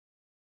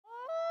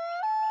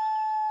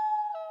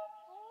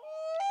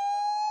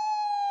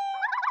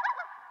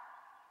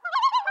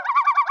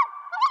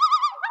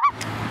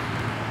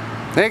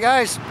Hey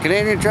guys,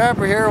 Canadian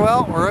Trapper here.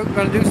 Well, we're out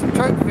going to do some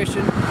trout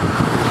fishing.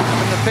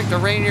 I'm going to pick a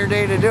rainier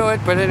day to do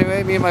it, but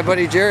anyway, me and my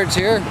buddy Jared's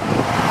here.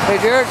 Hey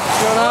Jared,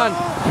 what's going on?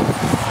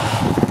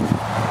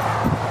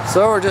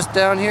 So we're just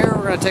down here.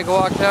 We're going to take a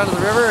walk down to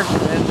the river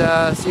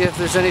and see if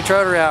there's any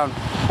trout around.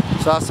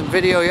 Saw some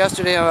video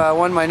yesterday.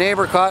 One my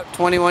neighbor caught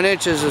 21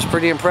 inches. It was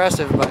pretty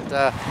impressive, but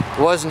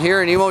it wasn't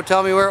here and he won't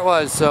tell me where it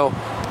was. So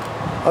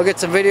I'll get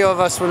some video of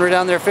us when we're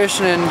down there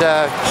fishing and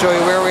show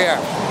you where we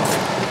are.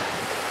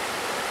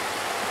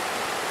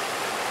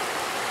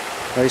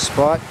 Nice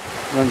spot.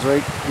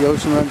 The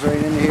ocean runs right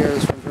into here.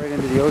 This runs right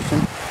into the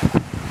ocean.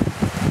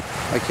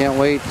 I can't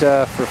wait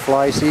for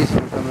fly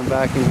season coming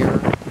back in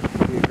here.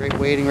 It'll be a great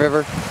wading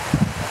river.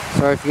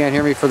 Sorry if you can't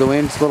hear me for the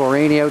wind. It's a little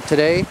rainy out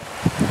today,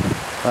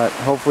 but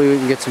hopefully we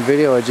can get some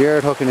video of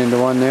Jared hooking into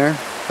one there.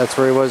 That's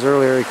where he was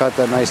earlier. He caught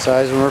that nice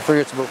size. And we're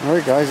figuring it's about.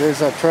 Alright guys, there's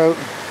that trout.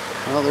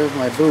 Well, there's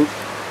my boot.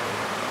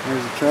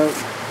 There's a trout.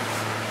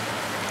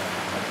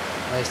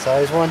 Nice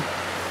size one.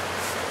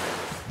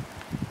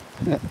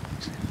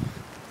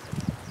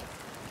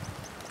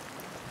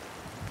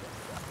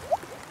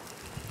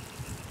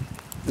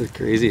 That's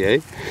crazy, eh?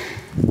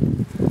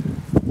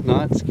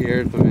 Not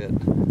scared of it.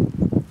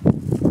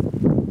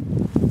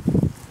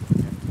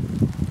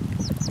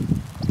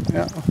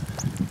 Yeah.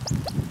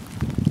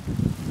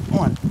 Come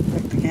on,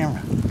 take the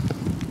camera.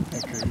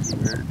 That crazy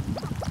bird.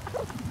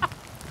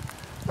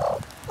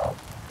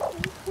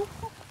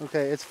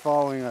 Okay, it's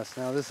following us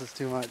now. This is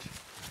too much.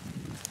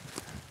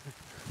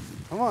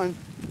 Come on.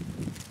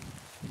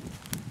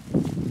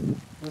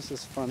 This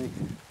is funny.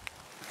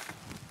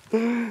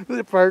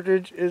 The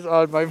partridge is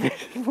on my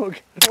fishing pole.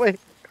 Get away.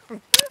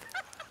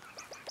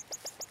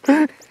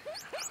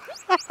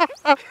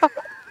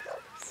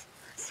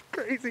 It's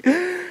crazy.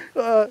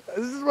 This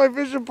is my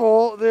fishing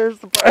pole. There's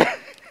the partridge.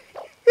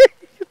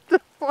 Get the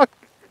fuck.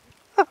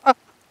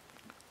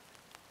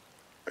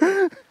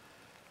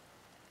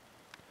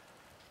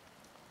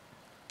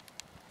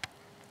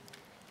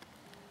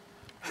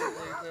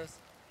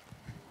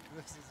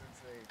 This is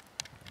insane.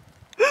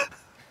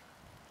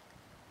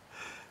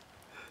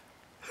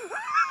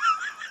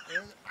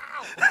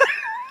 Ow!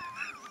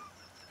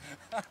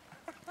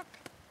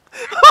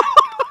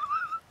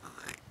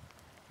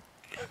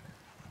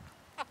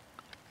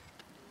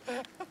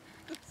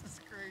 This is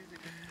crazy.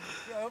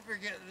 I hope you're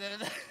getting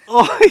it.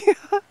 Oh yeah.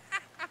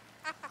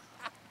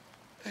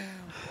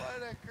 What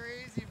a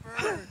crazy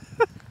bird.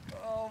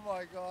 Oh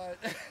my god.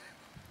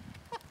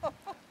 I'm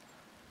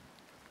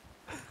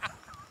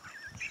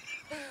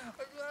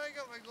glad I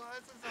got my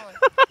glasses on.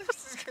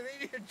 This is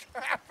Canadian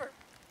Trapper.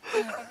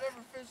 I've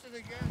never fished it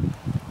again.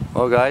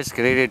 Well guys,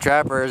 Canadian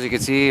Trapper, as you can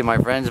see, my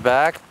friend's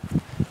back.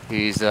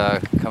 He's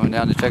coming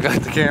down to check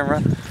out the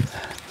camera.